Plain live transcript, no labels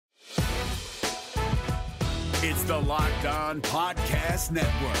It's the Locked On Podcast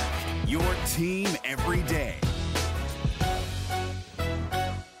Network, your team every day.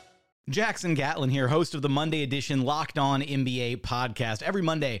 Jackson Gatlin here, host of the Monday edition Locked On NBA podcast. Every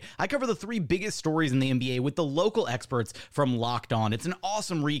Monday, I cover the three biggest stories in the NBA with the local experts from Locked On. It's an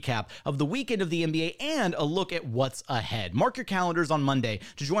awesome recap of the weekend of the NBA and a look at what's ahead. Mark your calendars on Monday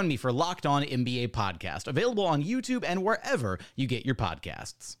to join me for Locked On NBA podcast, available on YouTube and wherever you get your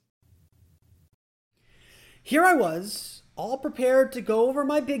podcasts. Here I was, all prepared to go over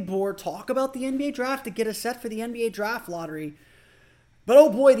my big board, talk about the NBA draft to get us set for the NBA draft lottery. But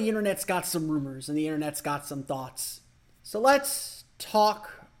oh boy, the internet's got some rumors and the internet's got some thoughts. So let's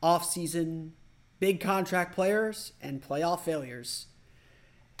talk off-season, big contract players, and playoff failures.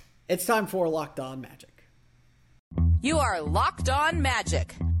 It's time for Locked On Magic. You are Locked On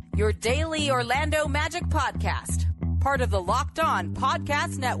Magic, your daily Orlando Magic podcast. Part of the Locked On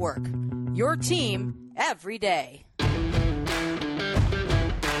Podcast Network, your team every day.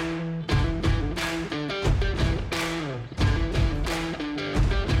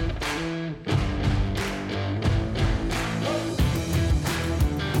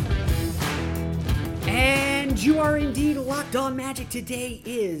 You are indeed Locked On Magic. Today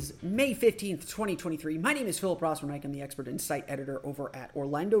is May 15th, 2023. My name is Philip Rossman-Reich. I'm the expert insight editor over at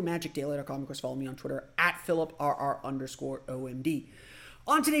OrlandoMagicDaily.com. Of course, follow me on Twitter at PhilipRR_OMD.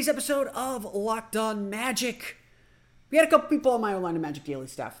 On today's episode of Locked On Magic, we had a couple people on my Orlando Magic Daily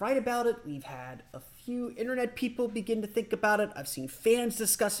staff write about it. We've had a few internet people begin to think about it. I've seen fans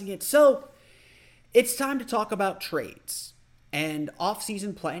discussing it. So it's time to talk about trades and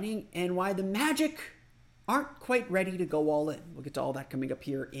off-season planning and why the Magic aren't quite ready to go all in. We'll get to all that coming up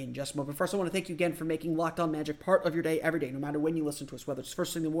here in just a moment. First, I want to thank you again for making Locked On Magic part of your day every day, no matter when you listen to us, whether it's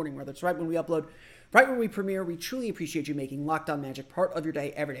first thing in the morning, whether it's right when we upload, right when we premiere. We truly appreciate you making Locked On Magic part of your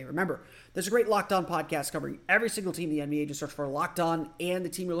day every day. Remember, there's a great Locked On podcast covering every single team in the NBA. Just search for Locked On and the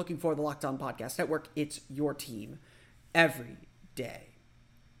team you're looking for, the Locked On Podcast Network. It's your team every day.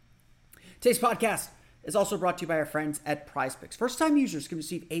 Today's podcast is also brought to you by our friends at PrizePicks. First-time users can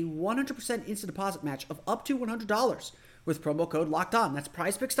receive a 100% instant deposit match of up to $100 with promo code LOCKEDON. That's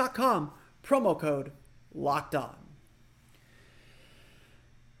prizepicks.com, promo code LOCKEDON.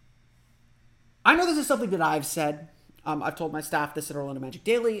 I know this is something that I've said. I've told my staff this at Orlando Magic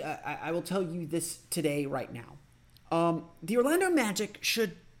Daily. I will tell you this today, right now. The Orlando Magic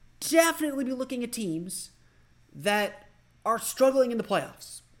should definitely be looking at teams that are struggling in the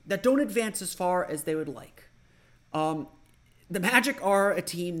playoffs, that don't advance as far as they would like. The Magic are a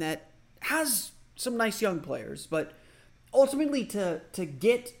team that has some nice young players, but ultimately to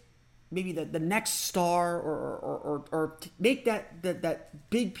get maybe the next star or to make that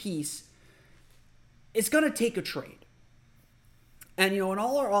big piece, it's going to take a trade. And, in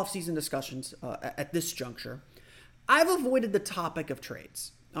all our offseason discussions at this juncture, I've avoided the topic of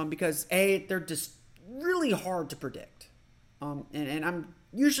trades because, A, they're just really hard to predict. And I'm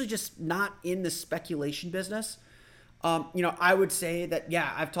usually just not in the speculation business. I would say that,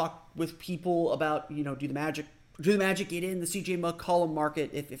 I've talked with people about, do the Magic get in the CJ McCollum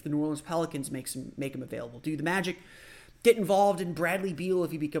market if the New Orleans Pelicans make him available? Do the Magic get involved in Bradley Beal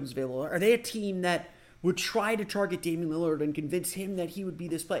if he becomes available? Are they a team that would try to target Damian Lillard and convince him that he would be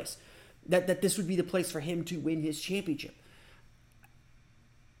this place, that this would be the place for him to win his championship?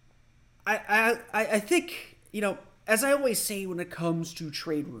 I think, as I always say when it comes to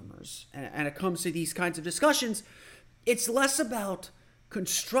trade rumors and it comes to these kinds of discussions, it's less about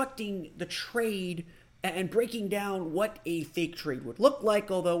constructing the trade and breaking down what a fake trade would look like,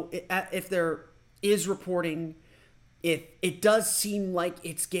 although if there is reporting, if it does seem like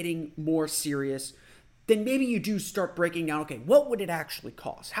it's getting more serious, then maybe you do start breaking down, okay, what would it actually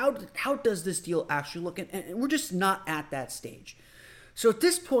cost? How does this deal actually look? And we're just not at that stage. So at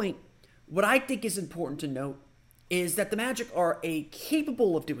this point, what I think is important to note is that the Magic are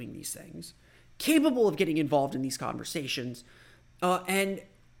capable of doing these things, capable of getting involved in these conversations, and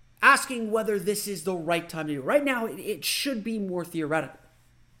asking whether this is the right time to do it. Right now, it should be more theoretical.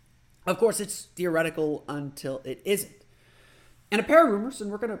 Of course, it's theoretical until it isn't. And a pair of rumors,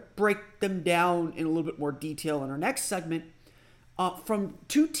 and we're going to break them down in a little bit more detail in our next segment, from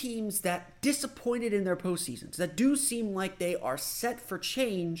two teams that disappointed in their postseasons, that do seem like they are set for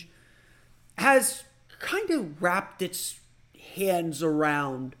change, has kind of wrapped its hands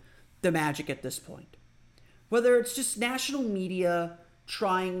around the Magic at this point. Whether it's just national media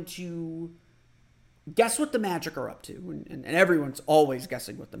trying to guess what the Magic are up to, and everyone's always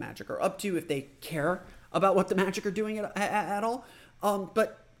guessing what the Magic are up to if they care about what the Magic are doing at all.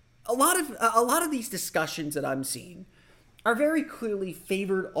 But a lot of these discussions that I'm seeing are very clearly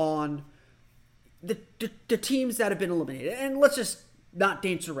favored on the teams that have been eliminated, and let's just not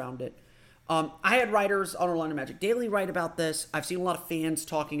dance around it. I had writers on Orlando Magic Daily write about this. I've seen a lot of fans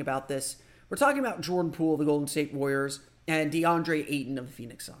talking about this. We're talking about Jordan Poole of the Golden State Warriors and Deandre Ayton of the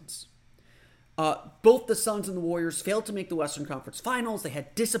Phoenix Suns. Both the Suns and the Warriors failed to make the Western Conference Finals. They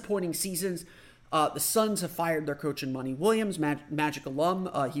had disappointing seasons. The Suns have fired their coach in Monty Williams, Magic alum.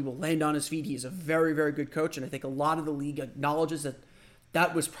 He will land on his feet. He's a very, very good coach, and I think a lot of the league acknowledges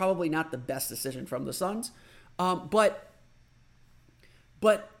that was probably not the best decision from the Suns. But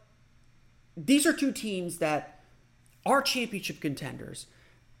these are two teams that are championship contenders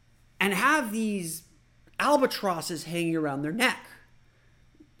and have these albatrosses hanging around their neck.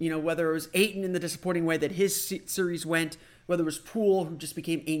 You know, whether it was Ayton in the disappointing way that his series went, whether it was Poole, who just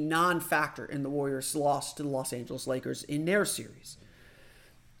became a non-factor in the Warriors' loss to the Los Angeles Lakers in their series.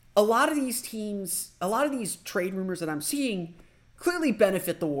 A lot of these teams, a lot of these trade rumors that I'm seeing clearly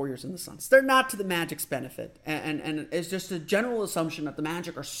benefit the Warriors and the Suns. They're not to the Magic's benefit. And it's just a general assumption that the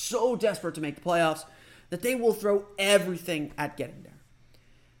Magic are so desperate to make the playoffs that they will throw everything at getting there.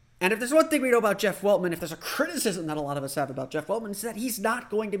 And if there's one thing we know about Jeff Weltman, if there's a criticism that a lot of us have about Jeff Weltman, it's that he's not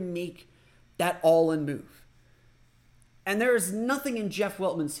going to make that all-in move. And there is nothing in Jeff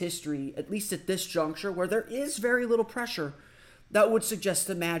Weltman's history, at least at this juncture, where there is very little pressure that would suggest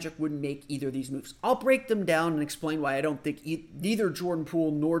the Magic would make either of these moves. I'll break them down and explain why I don't think neither Jordan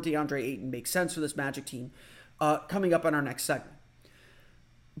Poole nor DeAndre Ayton make sense for this Magic team coming up on our next segment.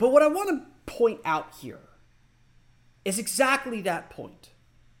 But what I want to point out here is exactly that point.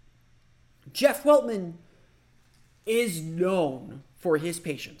 Jeff Weltman is known for his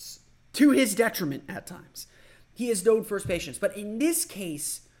patience, to his detriment at times. He is known for his patience. But in this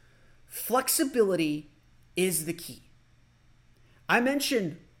case, flexibility is the key. I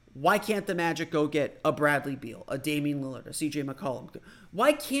mentioned, why can't the Magic go get a Bradley Beal, a Damian Lillard, a CJ McCollum?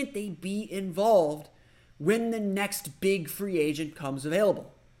 Why can't they be involved when the next big free agent comes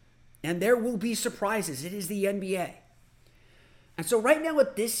available? And there will be surprises. It is the NBA. And so right now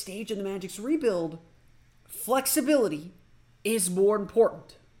at this stage in the Magic's rebuild, flexibility is more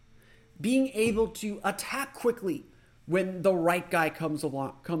important. Being able to attack quickly when the right guy comes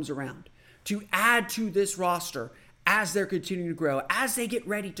around, to add to this roster as they're continuing to grow, as they get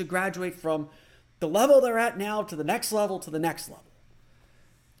ready to graduate from the level they're at now to the next level to the next level.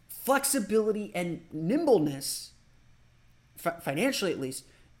 Flexibility and nimbleness, financially at least,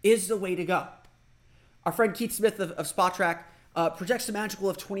 is the way to go. Our friend Keith Smith of Spotrac projects the Magic will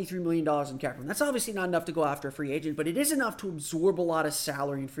have $23 million in cap room. That's obviously not enough to go after a free agent, but it is enough to absorb a lot of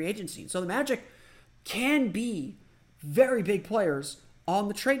salary in free agency. So the Magic can be very big players on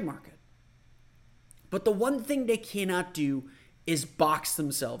the trade market. But the one thing they cannot do is box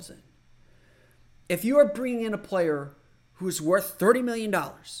themselves in. If you are bringing in a player who is worth $30 million,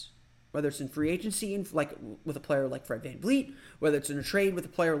 whether it's in free agency, like with a player like Fred VanVleet, whether it's in a trade with a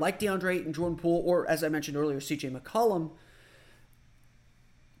player like DeAndre Ayton, Jordan Poole, or as I mentioned earlier, CJ McCollum,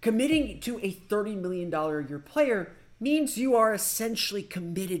 committing to a $30 million a year player means you are essentially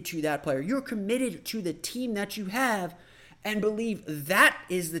committed to that player. You're committed to the team that you have and believe that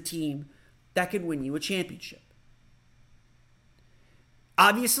is the team that can win you a championship.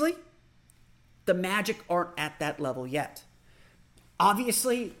 Obviously, the Magic aren't at that level yet.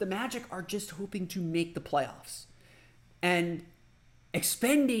 Obviously, the Magic are just hoping to make the playoffs. And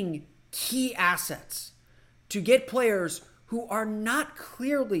expending key assets to get players who are not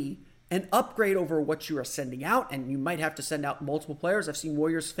clearly an upgrade over what you are sending out, and you might have to send out multiple players. I've seen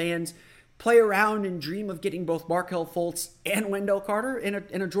Warriors fans play around and dream of getting both Markelle Fultz and Wendell Carter in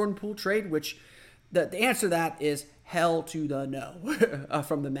a Jordan Poole trade, which the answer to that is hell to the no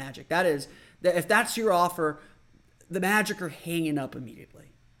from the Magic. That is, if that's your offer, the Magic are hanging up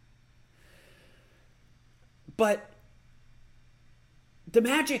immediately. But the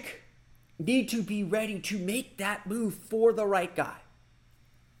Magic need to be ready to make that move for the right guy.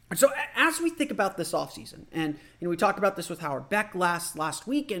 And so as we think about this offseason, and we talked about this with Howard Beck last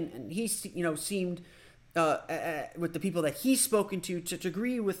week, and he seemed with the people that he's spoken to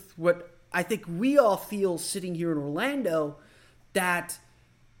agree with what I think we all feel sitting here in Orlando, that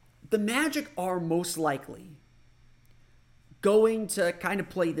the Magic are most likely going to kind of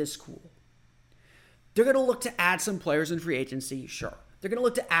play this cool. They're going to look to add some players in free agency, sure. They're going to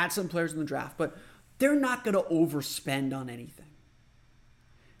look to add some players in the draft, but they're not going to overspend on anything.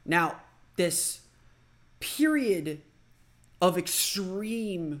 Now, this period of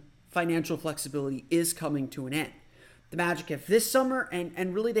extreme financial flexibility is coming to an end. The Magic have this summer,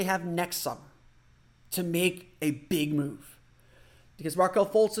 and really they have next summer to make a big move. Because Markelle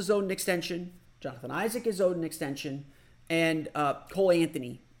Fultz is owed an extension, Jonathan Isaac is owed an extension, and Cole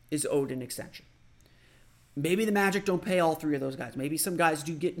Anthony is owed an extension. Maybe the Magic don't pay all three of those guys. Maybe some guys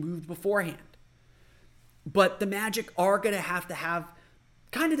do get moved beforehand. But the Magic are going to have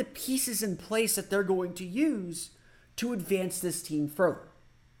kind of the pieces in place that they're going to use to advance this team further.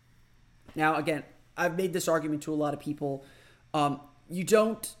 Now, again, I've made this argument to a lot of people.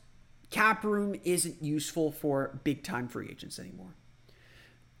 Cap room isn't useful for big-time free agents anymore.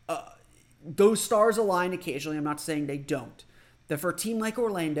 Those stars align occasionally. I'm not saying they don't. That for a team like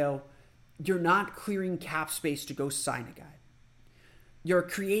Orlando, you're not clearing cap space to go sign a guy. You're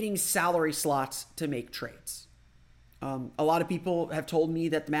creating salary slots to make trades. A lot of people have told me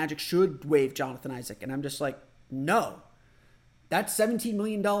that the Magic should waive Jonathan Isaac, and I'm just like, no. That $17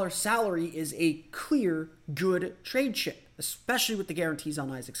 million salary is a clear, good trade chip, especially with the guarantees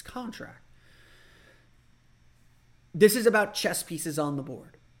on Isaac's contract. This is about chess pieces on the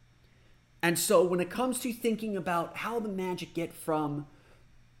board. And so when it comes to thinking about how the Magic get from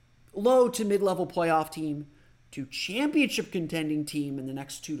low to mid-level playoff team to championship contending team in the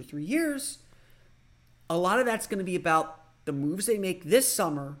next 2 to 3 years, a lot of that's going to be about the moves they make this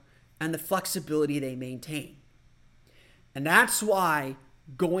summer and the flexibility they maintain. And that's why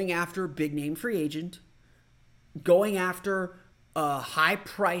going after a big-name free agent, going after a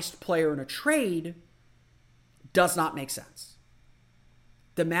high-priced player in a trade does not make sense.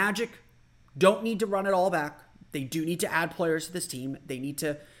 The Magic don't need to run it all back. They do need to add players to this team. They need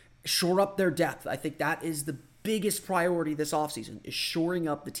to shore up their depth. I think that is the biggest priority this offseason, is shoring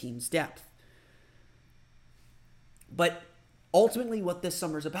up the team's depth. But ultimately what this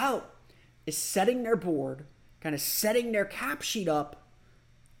summer's about is setting their board, kind of setting their cap sheet up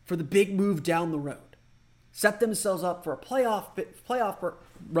for the big move down the road. Set themselves up for a playoff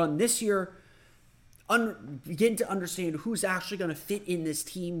run this year. Begin to understand who's actually going to fit in this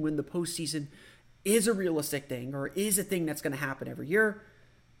team when the postseason is a realistic thing or is a thing that's going to happen every year.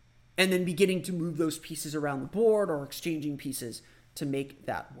 And then beginning to move those pieces around the board or exchanging pieces to make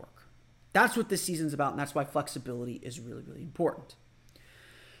that work. That's what this season's about, and that's why flexibility is really, really important.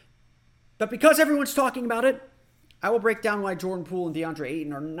 But because everyone's talking about it, I will break down why Jordan Poole and Deandre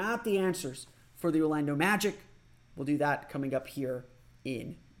Ayton are not the answers for the Orlando Magic. We'll do that coming up here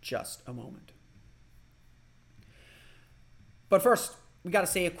in just a moment. But first, we got to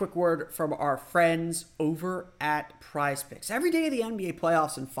say a quick word from our friends over at PrizePicks. Every day of the NBA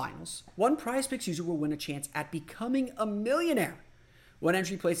playoffs and finals, one PrizePicks user will win a chance at becoming a millionaire. One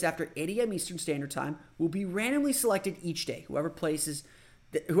entry placed after 8 a.m. Eastern Standard Time will be randomly selected each day. Whoever placed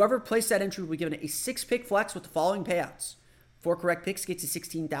that entry will be given a 6-pick flex with the following payouts. 4 correct picks gets you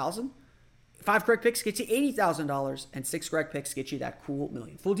 $16,000. 5 correct picks gets you $80,000. And 6 correct picks get you that cool $1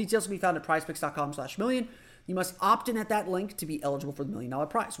 million. Full details will be found at prizepicks.com/million. You must opt in at that link to be eligible for the $1 million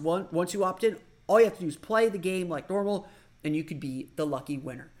prize. Once you opt in, all you have to do is play the game like normal, and you could be the lucky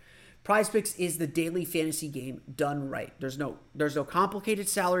winner. PrizePicks is the daily fantasy game done right. There's no complicated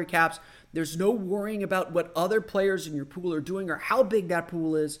salary caps. There's no worrying about what other players in your pool are doing or how big that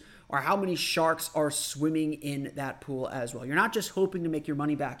pool is or how many sharks are swimming in that pool as well. You're not just hoping to make your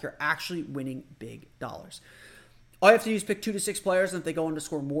money back. You're actually winning big dollars. All you have to do is pick 2 to 6 players, and if they go on to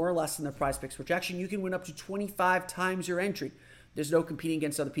score more or less than their PrizePicks projection, you can win up to 25 times your entry. There's no competing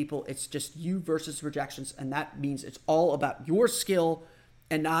against other people. It's just you versus projections, and that means it's all about your skill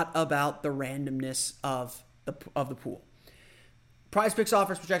and not about the randomness of the pool. PrizePicks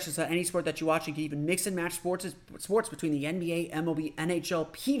offers projections on any sport that you watch. You can even mix and match sports between the NBA, MLB,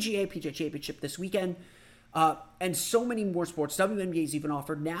 NHL, PGA Championship this weekend, and so many more sports. WNBA's even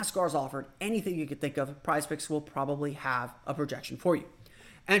offered, NASCAR's offered, anything you could think of. PrizePicks will probably have a projection for you.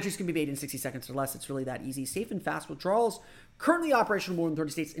 Entries can be made in 60 seconds or less. It's really that easy. Safe and fast withdrawals. Currently operational in more than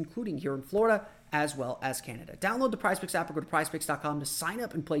 30 states, including here in Florida, as well as Canada. Download the PrizePicks app or go to prizepicks.com to sign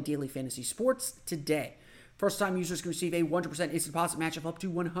up and play daily fantasy sports today. First-time users can receive a 100% instant deposit match of up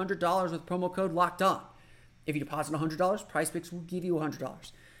to $100 with promo code LOCKEDON. If you deposit $100, PrizePicks will give you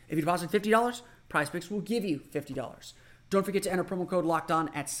 $100. If you deposit $50, PrizePicks will give you $50. Don't forget to enter promo code LOCKEDON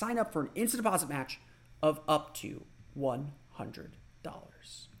at sign up for an instant deposit match of up to $100.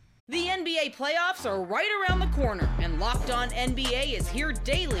 The NBA playoffs are right around the corner, and Locked On NBA is here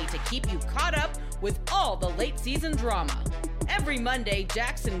daily to keep you caught up with all the late season drama. Every Monday,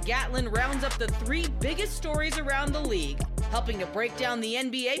 Jackson Gatlin rounds up the 3 biggest stories around the league, helping to break down the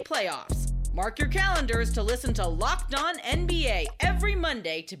NBA playoffs. Mark your calendars to listen to Locked On NBA every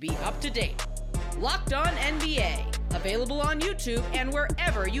Monday to be up to date. Locked On NBA, available on YouTube and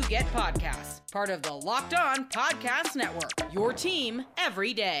wherever you get podcasts. Part of the Locked On Podcast Network, your team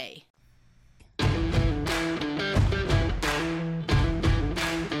every day.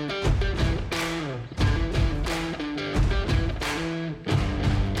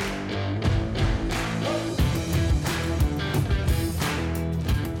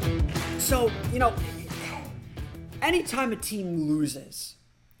 So, anytime a team loses,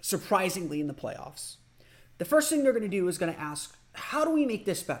 surprisingly in the playoffs, the first thing they're going to do is going to ask, how do we make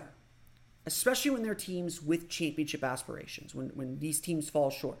this better? Especially when they're teams with championship aspirations, when these teams fall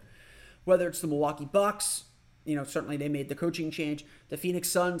short. Whether it's the Milwaukee Bucks, certainly they made the coaching change, the Phoenix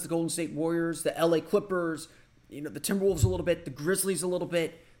Suns, the Golden State Warriors, the LA Clippers, the Timberwolves a little bit, the Grizzlies a little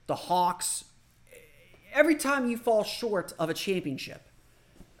bit, the Hawks. Every time you fall short of a championship,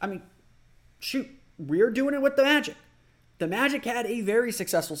 we're doing it with the Magic. The Magic had a very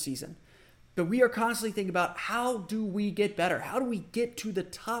successful season, but we are constantly thinking about, how do we get better? How do we get to the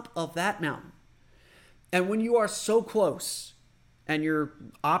top of that mountain? And when you are so close and your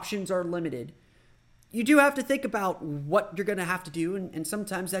options are limited, you do have to think about what you're going to have to do. And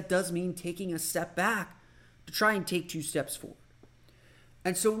sometimes that does mean taking a step back to try and take 2 steps forward.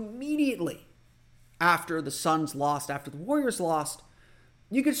 And so immediately after the Suns lost, after the Warriors lost,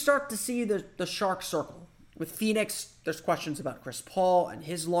 you could start to see the shark circle. With Phoenix, there's questions about Chris Paul and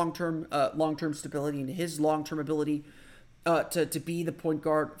his long-term stability and his long-term ability to be the point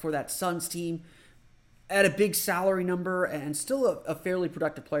guard for that Suns team at a big salary number and still a fairly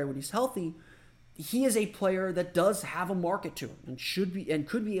productive player when he's healthy. He is a player that does have a market to him and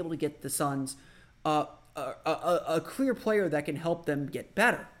could be able to get the Suns a clear player that can help them get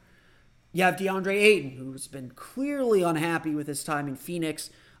better. You have Deandre Ayton, who's been clearly unhappy with his time in Phoenix,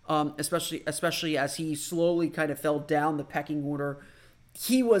 especially as he slowly kind of fell down the pecking order.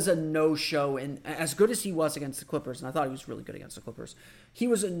 He was a no-show, and as good as he was against the Clippers, and I thought he was really good against the Clippers, he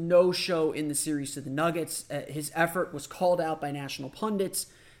was a no-show in the series to the Nuggets. His effort was called out by national pundits.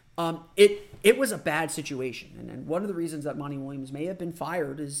 It was a bad situation, and one of the reasons that Monty Williams may have been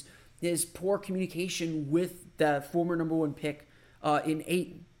fired is his poor communication with the former number 1 pick in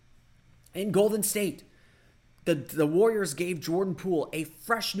Ayton. In Golden State, the Warriors gave Jordan Poole a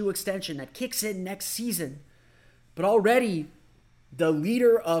fresh new extension that kicks in next season. But already, the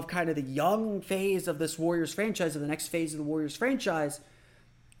leader of kind of the young phase of this Warriors franchise, of the next phase of the Warriors franchise,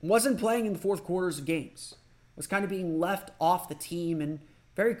 wasn't playing in the fourth quarters of games. Was kind of being left off the team, and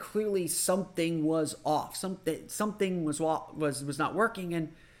very clearly something was off. Something was not working,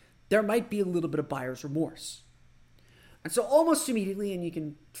 and there might be a little bit of buyer's remorse. And so almost immediately, and you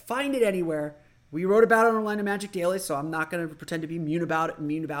can find it anywhere, we wrote about it on Orlando Magic Daily, so I'm not going to pretend to be mean about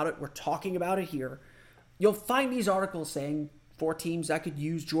it. We're talking about it here. You'll find these articles saying 4 teams that could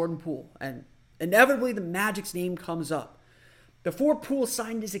use Jordan Poole, and inevitably the Magic's name comes up. Before Poole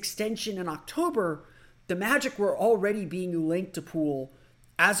signed his extension in October, the Magic were already being linked to Poole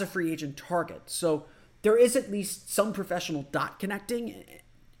as a free agent target. So there is at least some professional dot connecting.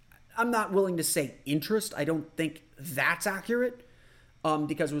 I'm not willing to say interest. I don't think that's accurate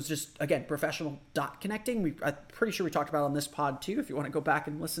because it was just, again, professional dot connecting. I'm pretty sure we talked about it on this pod too, if you want to go back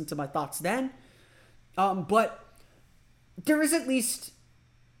and listen to my thoughts then. But there is at least,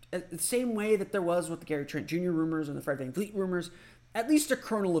 the same way that there was with the Gary Trent Jr. rumors and the Fred VanVleet rumors, at least a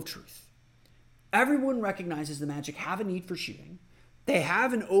kernel of truth. Everyone recognizes the Magic have a need for shooting. They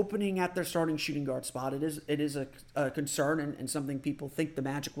have an opening at their starting shooting guard spot. It is a concern and something people think the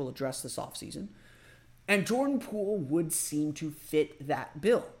Magic will address this offseason. And Jordan Poole would seem to fit that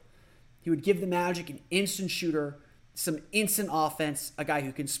bill. He would give the Magic an instant shooter, some instant offense, a guy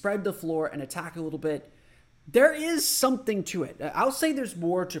who can spread the floor and attack a little bit. There is something to it. I'll say there's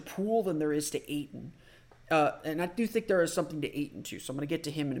more to Poole than there is to Ayton. And I do think there is something to Ayton too, so I'm going to get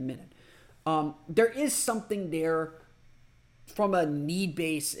to him in a minute. There is something there from a need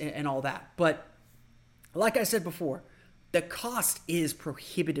base and all that. But like I said before, the cost is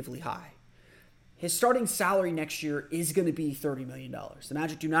prohibitively high. His starting salary next year is going to be $30 million. The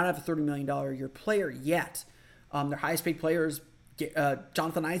Magic do not have a $30 million a year player yet. Their highest paid player is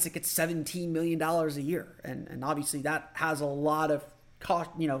Jonathan Isaac at $17 million a year. And obviously that has a lot of cost,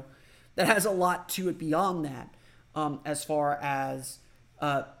 that has a lot to it beyond that as far as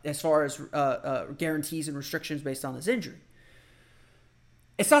guarantees and restrictions based on his injury.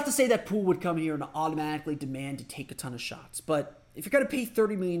 It's not to say that Poole would come here and automatically demand to take a ton of shots, but if you're going to pay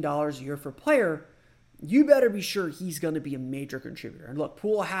 $30 million a year for a player, you better be sure he's going to be a major contributor. And look,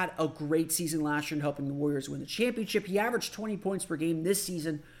 Poole had a great season last year in helping the Warriors win the championship. He averaged 20 points per game this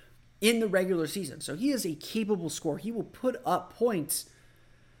season in the regular season. So he is a capable scorer. He will put up points,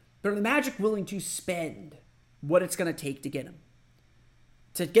 but are the Magic willing to spend what it's going to take to get him?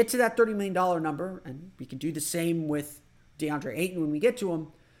 To get to that $30 million number, and we can do the same with Deandre Ayton when we get to him,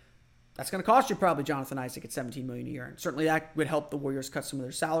 that's going to cost you probably Jonathan Isaac at $17 million a year. And certainly that would help the Warriors cut some of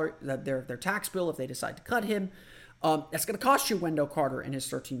their salary, their tax bill if they decide to cut him. That's going to cost you Wendell Carter and his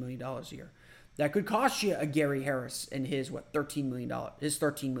 $13 million a year. that could cost you a Gary Harris and his $13 million a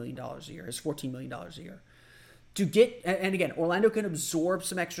year, his $14 million a year. To get, and again, Orlando can absorb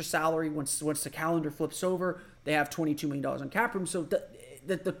some extra salary once the calendar flips over. They have $22 million on cap room. So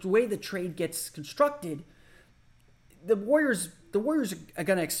the way the trade gets constructed, the Warriors are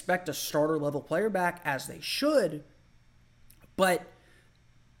going to expect a starter level player back, as they should, but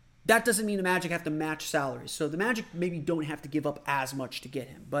that doesn't mean the Magic have to match salaries. So the Magic maybe don't have to give up as much to get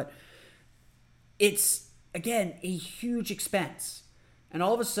him, but it's, again, a huge expense. And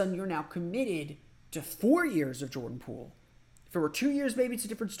all of a sudden you're now committed to 4 years of Jordan Poole. If it were 2 years, maybe it's a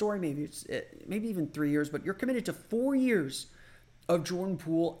different story. Maybe even 3 years, but you're committed to 4 years of Jordan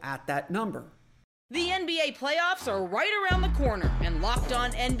Poole at that number. The NBA playoffs are right around the corner, and Locked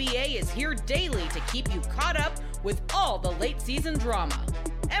On NBA is here daily to keep you caught up with all the late season drama.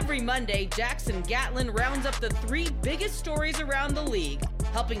 Every Monday, Jackson Gatlin rounds up the 3 biggest stories around the league,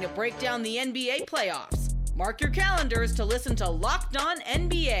 helping to break down the NBA playoffs. Mark your calendars to listen to Locked On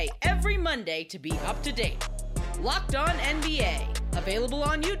NBA every Monday to be up to date. Locked On NBA, available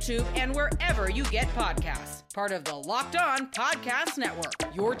on YouTube and wherever you get podcasts. Part of the Locked On Podcast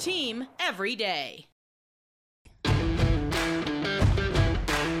Network, your team every day.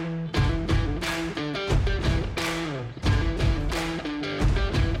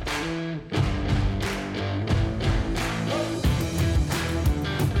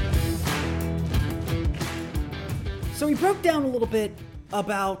 So we broke down a little bit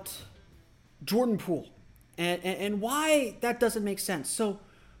about Jordan Poole and why that doesn't make sense. So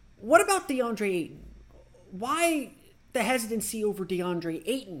what about Deandre Ayton? Why the hesitancy over Deandre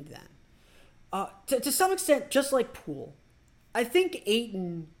Ayton then? To some extent, just like Poole, I think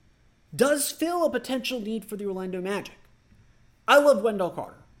Ayton does fill a potential need for the Orlando Magic. I love Wendell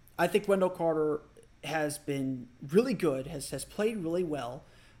Carter. I think Wendell Carter has been really good, has played really well,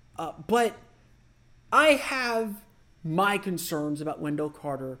 but I have my concerns about Wendell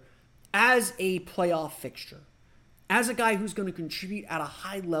Carter as a playoff fixture, as a guy who's going to contribute at a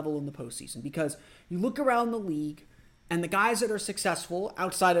high level in the postseason, because you look around the league and the guys that are successful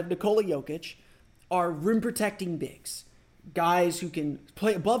outside of Nikola Jokic are rim protecting bigs, guys who can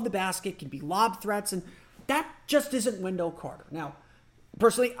play above the basket, can be lob threats, and that just isn't Wendell Carter. Now,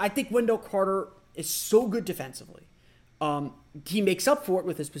 personally, I think Wendell Carter is so good defensively. He makes up for it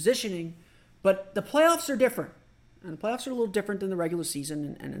with his positioning, but the playoffs are different. And the playoffs are a little different than the regular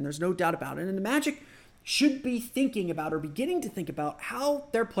season, and there's no doubt about it. And the Magic should be thinking about, or beginning to think about, how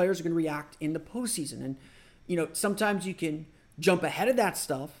their players are going to react in the postseason. And, you know, sometimes you can jump ahead of that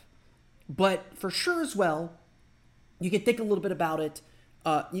stuff, but for sure as well, you can think a little bit about it.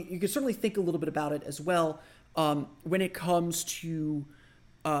 You can certainly think a little bit about it as well when it comes to,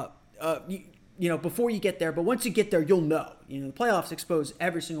 before you get there. But once you get there, you'll know. You know, the playoffs expose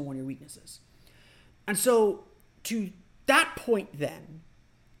every single one of your weaknesses. And so, to that point then,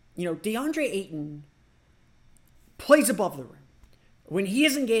 you know, Deandre Ayton plays above the rim. When he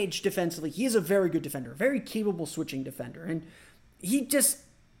is engaged defensively, he is a very good defender, very capable switching defender. And he just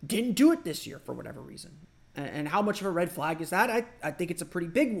didn't do it this year for whatever reason. And how much of a red flag is that? I think it's a pretty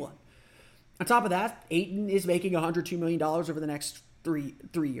big one. On top of that, Ayton is making $102 million over the next three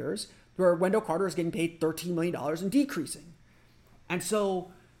years, where Wendell Carter is getting paid $13 million and decreasing. And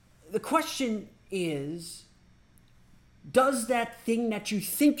so the question is, does that thing that you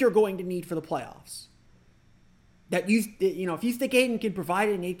think you're going to need for the playoffs, that if you think Ayton can provide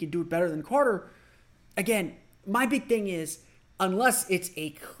it and Ayton can do it better than Carter, again, my big thing is, unless it's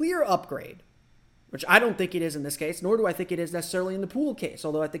a clear upgrade, which I don't think it is in this case, nor do I think it is necessarily in the Poole case,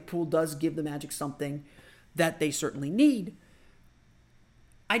 although I think Poole does give the Magic something that they certainly need,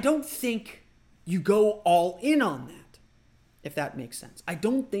 I don't think you go all in on that, if that makes sense. I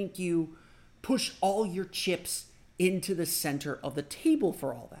don't think you push all your chips into the center of the table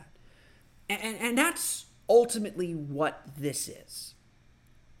for all that. And that's ultimately what this is.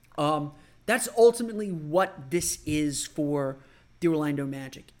 That's ultimately what this is for the Orlando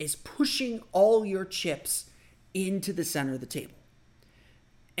Magic, is pushing all your chips into the center of the table.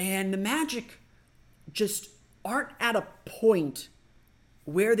 And the Magic just aren't at a point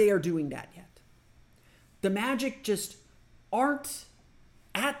where they are doing that yet. The Magic just aren't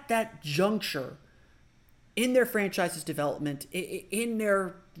at that juncture in their franchise's development, in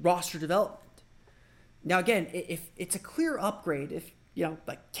their roster development. Now, again, if it's a clear upgrade, if,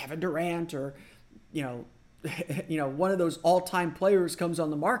 like Kevin Durant or, one of those all-time players comes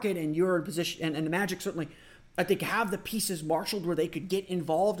on the market and you're in position, and the Magic certainly, I think, have the pieces marshaled where they could get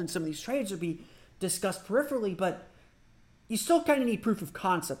involved in some of these trades or be discussed peripherally, but you still kind of need proof of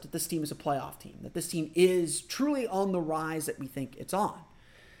concept that this team is a playoff team, that this team is truly on the rise that we think it's on.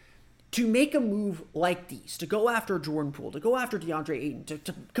 to make a move like these, to go after Jordan Poole, to go after Deandre Ayton,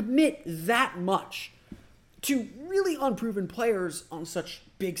 to commit that much to really unproven players on such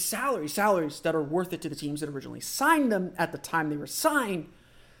big salaries that are worth it to the teams that originally signed them at the time they were signed,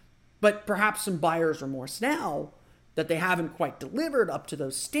 but perhaps some buyers remorse now that they haven't quite delivered up to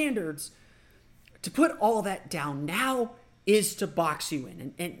those standards. To put all that down now is to box you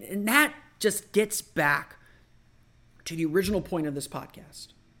in. And that just gets back to the original point of this podcast.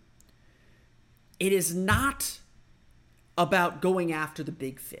 It is not about going after the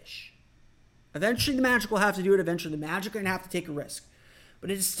big fish. Eventually the Magic will have to do it. Eventually the Magic are going to have to take a risk.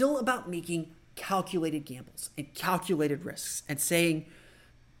 But it is still about making calculated gambles and calculated risks and saying,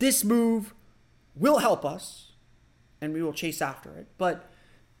 this move will help us and we will chase after it. But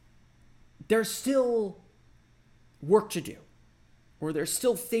there's still work to do, or there's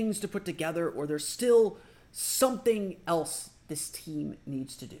still things to put together, or there's still something else this team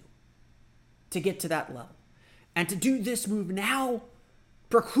needs to do to get to that level. And to do this move now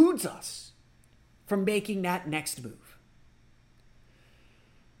precludes us from making that next move.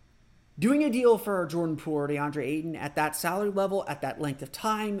 Doing a deal for Jordan Poole or DeAndre Ayton at that salary level, at that length of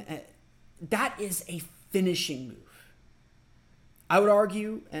time, that is a finishing move. I would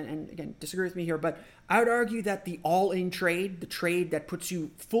argue, and again, disagree with me here, but I would argue that the all-in trade, the trade that puts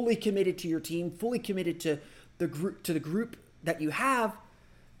you fully committed to your team, fully committed to the group that you have,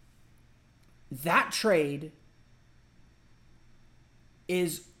 that trade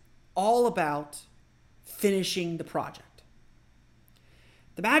is all about finishing the project.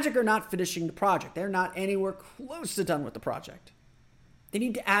 The Magic are not finishing the project. They're not anywhere close to done with the project. They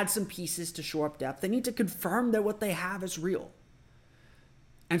need to add some pieces to shore up depth. They need to confirm that what they have is real.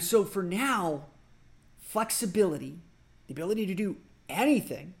 And so for now, flexibility, the ability to do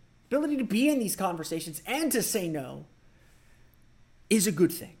anything, the ability to be in these conversations and to say no is a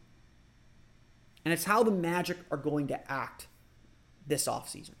good thing. And it's how the Magic are going to act this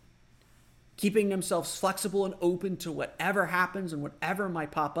offseason. Keeping themselves flexible and open to whatever happens and whatever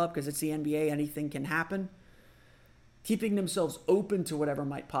might pop up, because it's the NBA, anything can happen. Keeping themselves open to whatever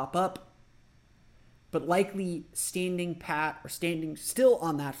might pop up, but likely standing pat or standing still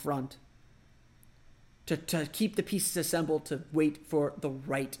on that front to keep the pieces assembled to wait for the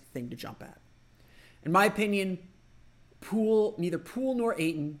right thing to jump at. In my opinion, neither Poole nor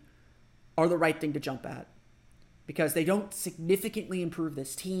Ayton are the right thing to jump at, because they don't significantly improve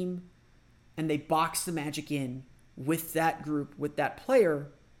this team, and they box the Magic in with that group, with that player,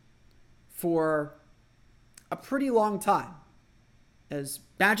 for a pretty long time. As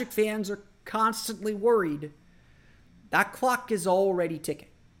Magic fans are constantly worried, that clock is already ticking.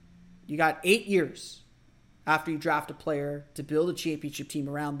 You got 8 years after you draft a player to build a championship team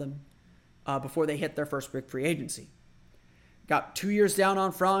around them before they hit their first big free agency. Got 2 years down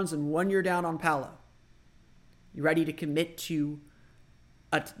on Franz and 1 year down on Paolo. You ready to commit to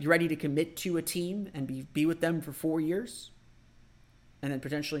a team and be with them for 4 years and then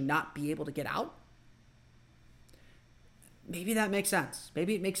potentially not be able to get out? Maybe that makes sense.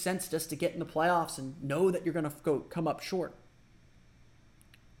 Maybe it makes sense just to get in the playoffs and know that you're going to come up short.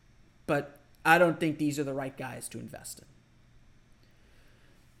 But I don't think these are the right guys to invest in.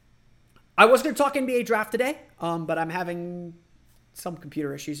 I was going to talk NBA draft today, but I'm having some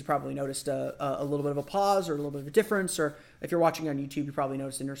computer issues. You probably noticed a little bit of a pause or a little bit of a difference, or if you're watching on YouTube, you probably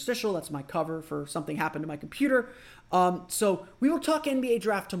noticed an interstitial. That's my cover for something happened to my computer. So we will talk NBA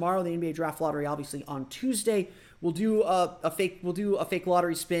draft tomorrow, the NBA draft lottery, obviously on Tuesday. We'll do a fake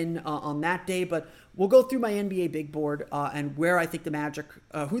lottery spin on that day, but we'll go through my NBA big board and where I think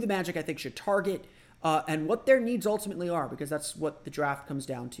who the Magic I think should target. And what their needs ultimately are, because that's what the draft comes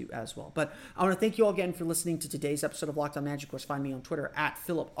down to as well. But I want to thank you all again for listening to today's episode of Locked On Magic. Of course, find me on Twitter at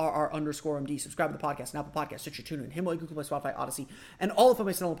 @PhilipRR_MD. Subscribe to the podcast on Apple Podcasts, Stitcher, TuneIn, Himalaya, Google Play, Spotify, Odyssey, and all of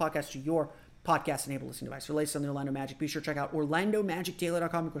my standalone podcasts to your podcast-enabled listening device. For latest on the Orlando Magic, be sure to check out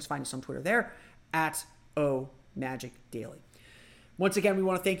OrlandoMagicDaily.com. Of course, find us on Twitter there at @OMagicDaily. Once again, we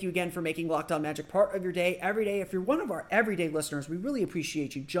want to thank you again for making Locked On Magic part of your day every day. If you're one of our everyday listeners, we really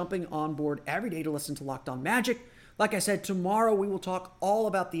appreciate you jumping on board every day to listen to Locked On Magic. Like I said, tomorrow we will talk all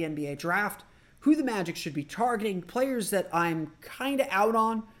about the NBA draft, who the Magic should be targeting, players that I'm kind of out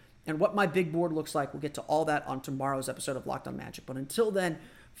on, and what my big board looks like. We'll get to all that on tomorrow's episode of Locked On Magic. But until then,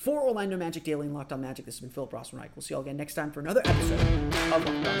 for Orlando Magic Daily and Locked On Magic, this has been Philip Rossman-Reich. We'll see you all again next time for another episode of Locked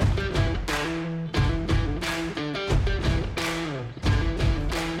On Magic.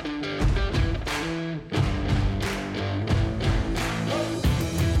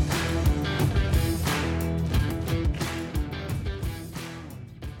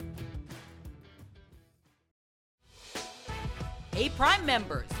 Hey, Prime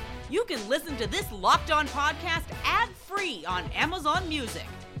members, you can listen to this Locked On podcast ad-free on Amazon Music.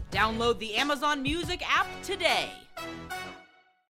 Download the Amazon Music app today.